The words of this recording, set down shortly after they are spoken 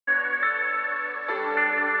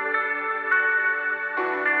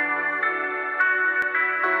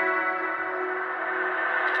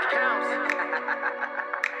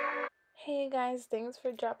guys, thanks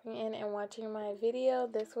for dropping in and watching my video.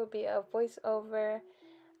 This will be a voiceover.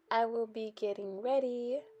 I will be getting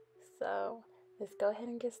ready, so let's go ahead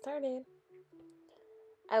and get started.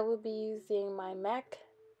 I will be using my MAC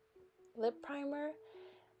lip primer.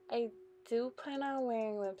 I do plan on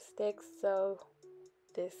wearing lipstick, so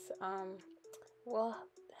this will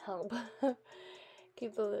help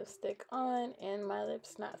keep the lipstick on and my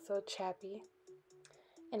lips not so chappy.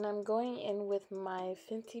 And I'm going in with my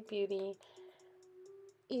Fenty Beauty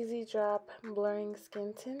Easy Drop Blurring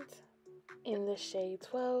Skin Tint in the shade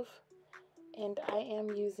 12. And I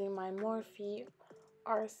am using my Morphe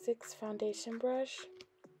R6 foundation brush.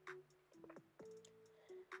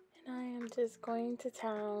 And I am just going to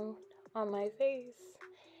town on my face.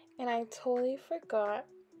 And I totally forgot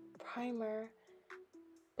primer,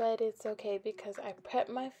 but it's okay because I prepped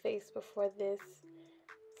my face before this,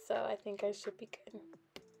 so I think I should be good.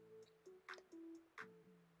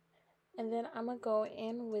 And then I'm gonna go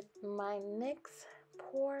in with my NYX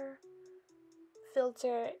pore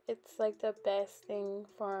filter. It's like the best thing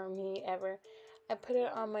for me ever. I put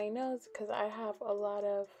it on my nose because I have a lot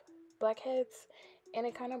of blackheads and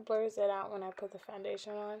it kind of blurs it out when I put the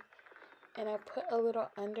foundation on. And I put a little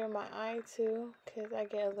under my eye too because I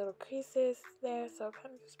get a little creases there, so it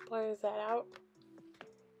kind of just blurs that out.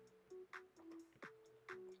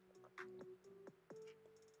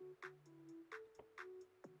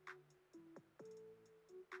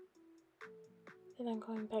 And I'm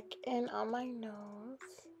going back in on my nose.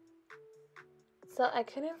 So I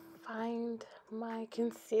couldn't find my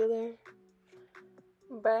concealer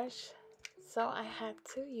brush, so I had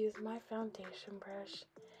to use my foundation brush.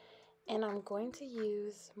 And I'm going to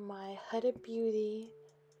use my Huda Beauty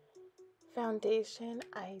foundation.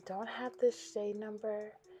 I don't have the shade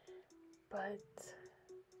number, but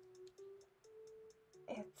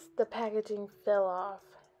it's the packaging fell off,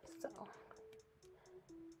 so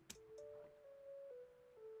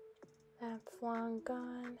that's long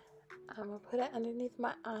gone. I'm gonna put it underneath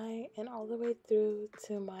my eye and all the way through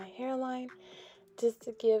to my hairline just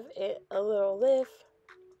to give it a little lift,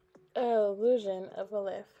 an illusion of a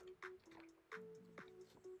lift.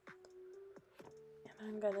 And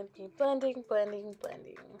I'm gonna be blending.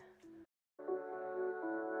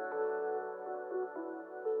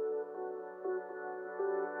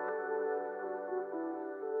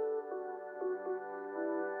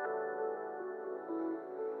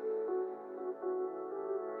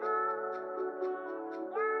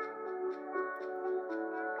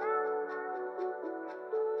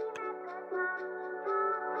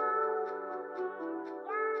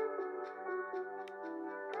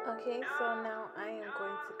 Okay, so now I am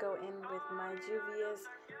going to go in with my Juvia's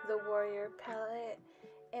The Warrior palette,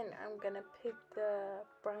 and I'm gonna pick the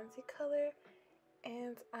bronzy color,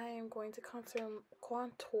 and I am going to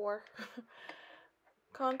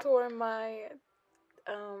contour my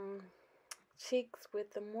cheeks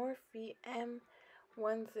with the Morphe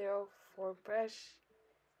M104 brush,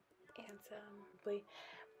 and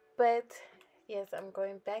but yes, I'm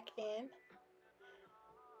going back in,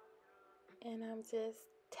 and I'm just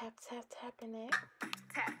tapping it.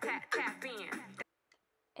 Tap in.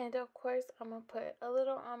 And of course, I'm going to put a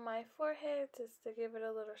little on my forehead just to give it a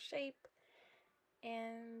little shape.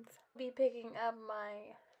 And be picking up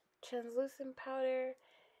my translucent powder,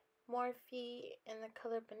 Morphe in the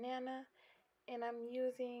color Banana. And I'm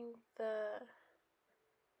using the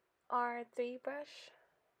R3 brush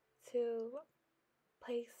to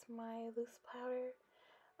place my loose powder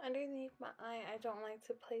underneath my eye. I don't like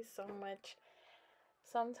to place so much.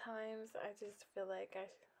 Sometimes I just feel like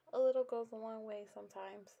a little goes a long way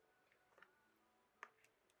sometimes.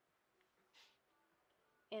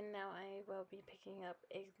 And now I will be picking up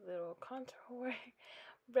a little contour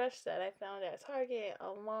brush that I found at Target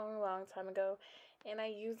a long time ago. And I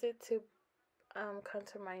use it to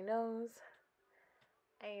contour my nose.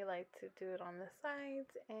 I like to do it on the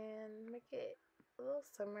sides and make it a little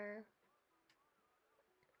summer.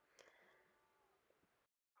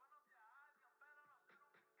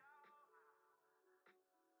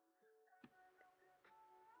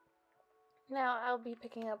 Now I'll be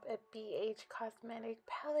picking up a BH Cosmetic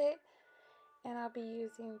palette, and I'll be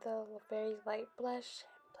using the very light blush,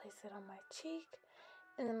 place it on my cheek,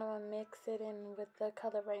 and then I'm going to mix it in with the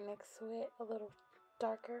color right next to it, a little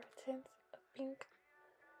darker tint of pink.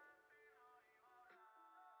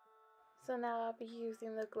 So now I'll be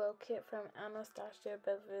using the glow kit from Anastasia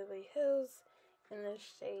Beverly Hills in the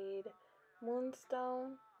shade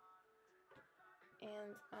Moonstone.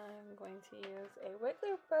 And I'm going to use a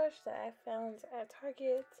regular brush that I found at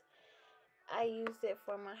Target. I used it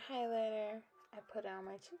for my highlighter. I put it on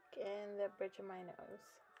my cheek and the bridge of my nose.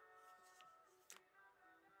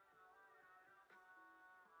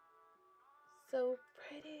 So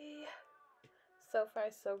pretty. So far,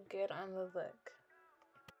 so good on the look.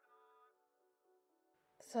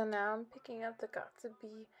 So now I'm picking up the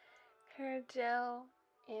got2b hair gel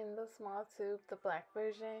in the small tube, the black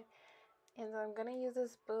version. And I'm going to use a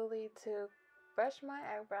spoolie to brush my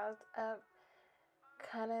eyebrows up.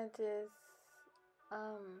 Kind of just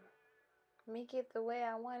make it the way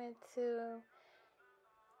I want it to.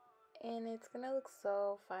 And it's going to look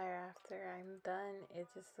so fire after I'm done. It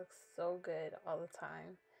just looks so good all the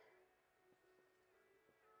time.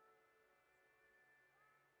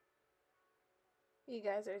 You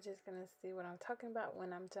guys are just going to see what I'm talking about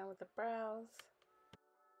when I'm done with the brows.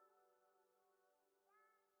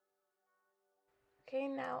 Okay,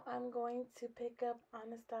 now I'm going to pick up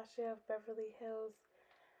Anastasia of Beverly Hills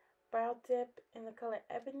Brow Dip in the color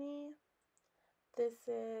Ebony. This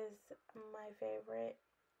is my favorite.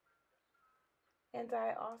 And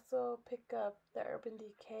I also pick up the Urban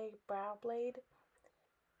Decay Brow Blade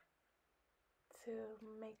to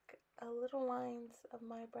make a little lines of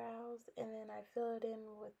my brows, and then I fill it in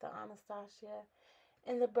with the Anastasia.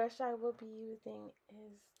 And the brush I will be using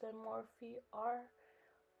is the Morphe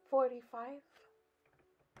R45.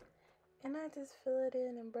 And I just fill it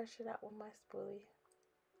in and brush it out with my spoolie.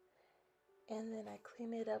 And then I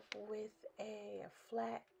clean it up with a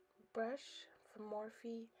flat brush from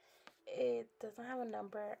Morphe. It doesn't have a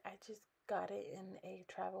number. I just got it in a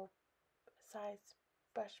travel size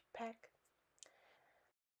brush pack.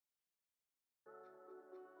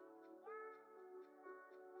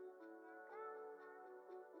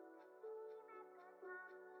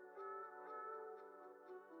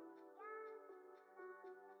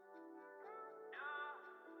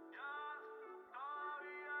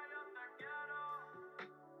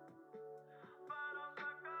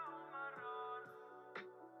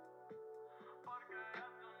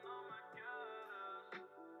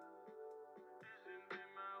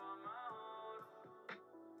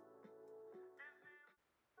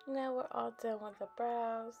 Now we're all done with the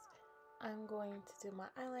brows. I'm going to do my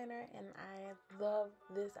eyeliner, and I love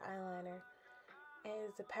this eyeliner. It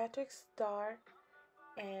is a Patrick Star,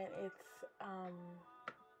 and it's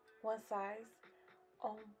one size.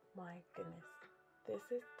 Oh my goodness. This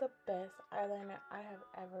is the best eyeliner I have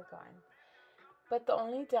ever gotten. But the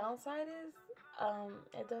only downside is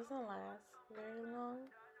it doesn't last very long,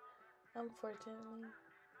 unfortunately.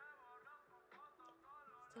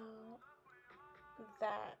 So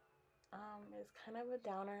that is kind of a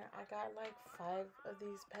downer. I got like 5 of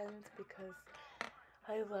these pens because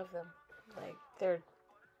I love them. Like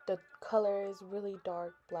the color is really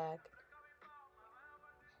dark black.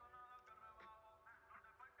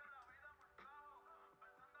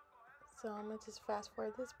 So I'm gonna just fast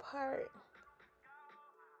forward this part.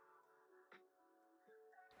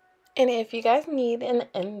 And if you guys need an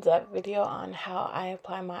in-depth video on how I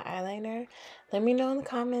apply my eyeliner, let me know in the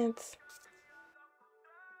comments.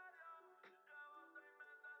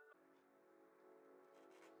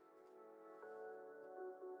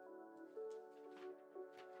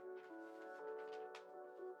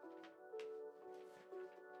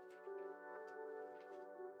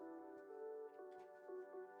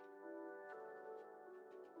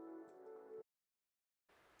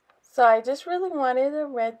 So I just really wanted a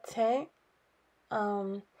red tint.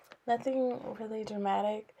 Nothing really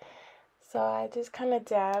dramatic. So I just kind of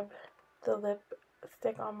dab the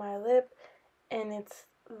lipstick on my lip, and it's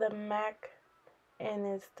the MAC, and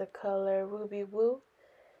it's the color Ruby Woo.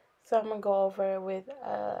 So I'm gonna go over it with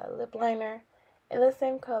a lip liner in the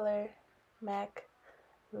same color, MAC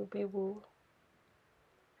Ruby Woo.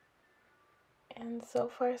 And so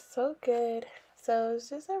far so good. So it's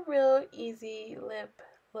just a real easy lip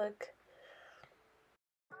look.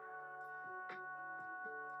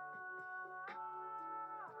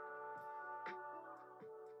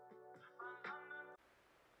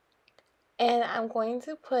 And I'm going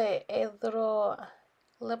to put a little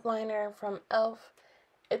lip liner from e.l.f.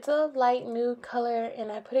 It's a light nude color,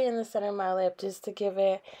 and I put it in the center of my lip just to give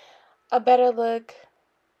it a better look.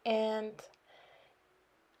 And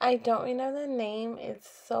I don't remember the name, it's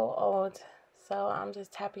so old. So I'm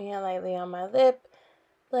just tapping it lightly on my lip,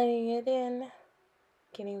 blending it in,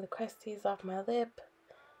 getting the crusties off my lip.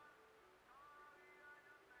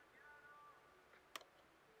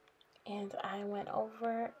 And I went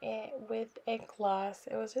over it with a gloss.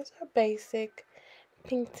 It was just a basic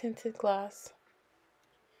pink tinted gloss.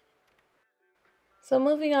 So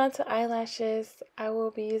moving on to eyelashes, I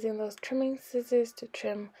will be using those trimming scissors to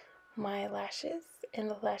trim my lashes. And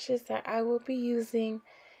the lashes that I will be using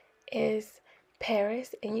is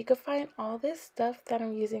Paris. And you can find all this stuff that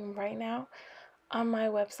I'm using right now on my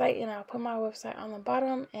website. And I'll put my website on the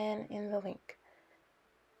bottom and in the link.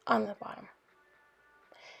 on the bottom.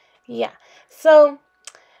 Yeah, so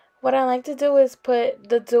what I like to do is put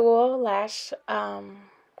the dual lash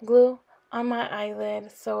glue on my eyelid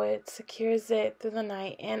so it secures it through the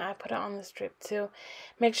night, and I put it on the strip too.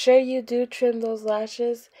 Make sure you do trim those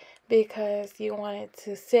lashes because you want it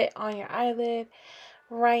to sit on your eyelid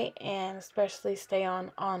right and especially stay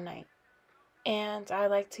on all night. And I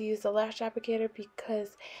like to use the lash applicator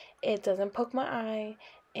because it doesn't poke my eye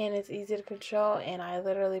and it's easy to control, and I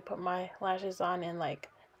literally put my lashes on in like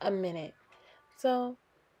a minute. So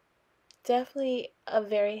definitely a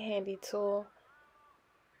very handy tool.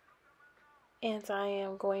 And I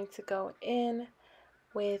am going to go in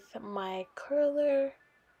with my curler,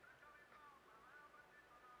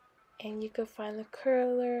 and you can find the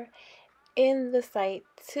curler in the site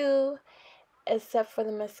too, except for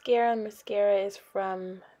the mascara. Mascara is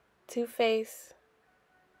from Too Faced.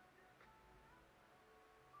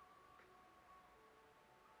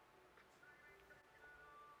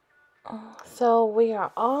 So we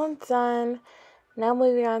are all done. Now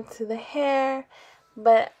moving on to the hair,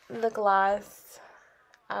 but the gloss.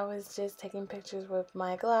 I was just taking pictures with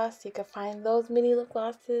my gloss. You can find those mini lip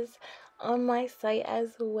glosses on my site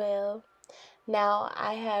as well. Now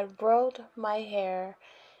I had rolled my hair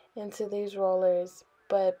into these rollers,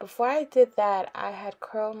 but before I did that, I had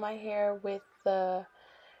curled my hair with the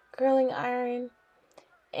curling iron,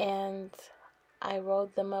 and I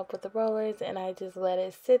rolled them up with the rollers, and I just let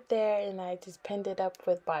it sit there, and I just pinned it up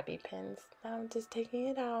with bobby pins. Now I'm just taking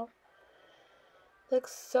it out.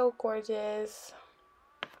 Looks so gorgeous,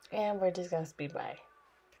 and we're just gonna speed by.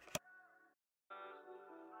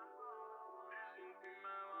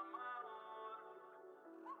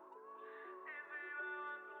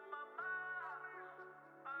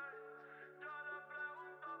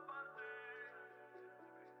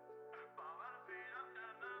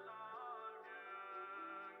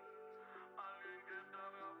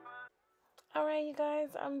 Alright, you guys,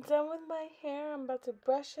 I'm done with my hair. I'm about to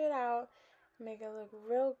brush it out, make it look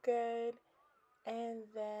real good, and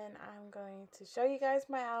then I'm going to show you guys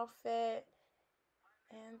my outfit.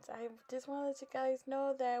 And I just want to let you guys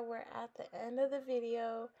know that we're at the end of the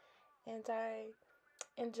video, and I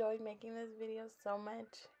enjoyed making this video so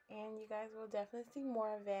much, and you guys will definitely see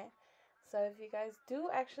more of it. So if you guys do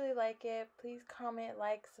actually like it, please comment,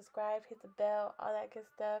 like, subscribe, hit the bell, all that good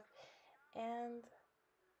stuff, and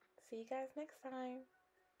see you guys next time.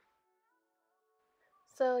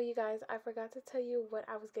 So you guys, I forgot to tell you what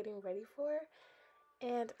I was getting ready for,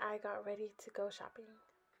 and I got ready to go shopping.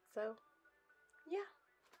 So yeah,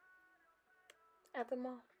 at the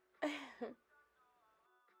mall.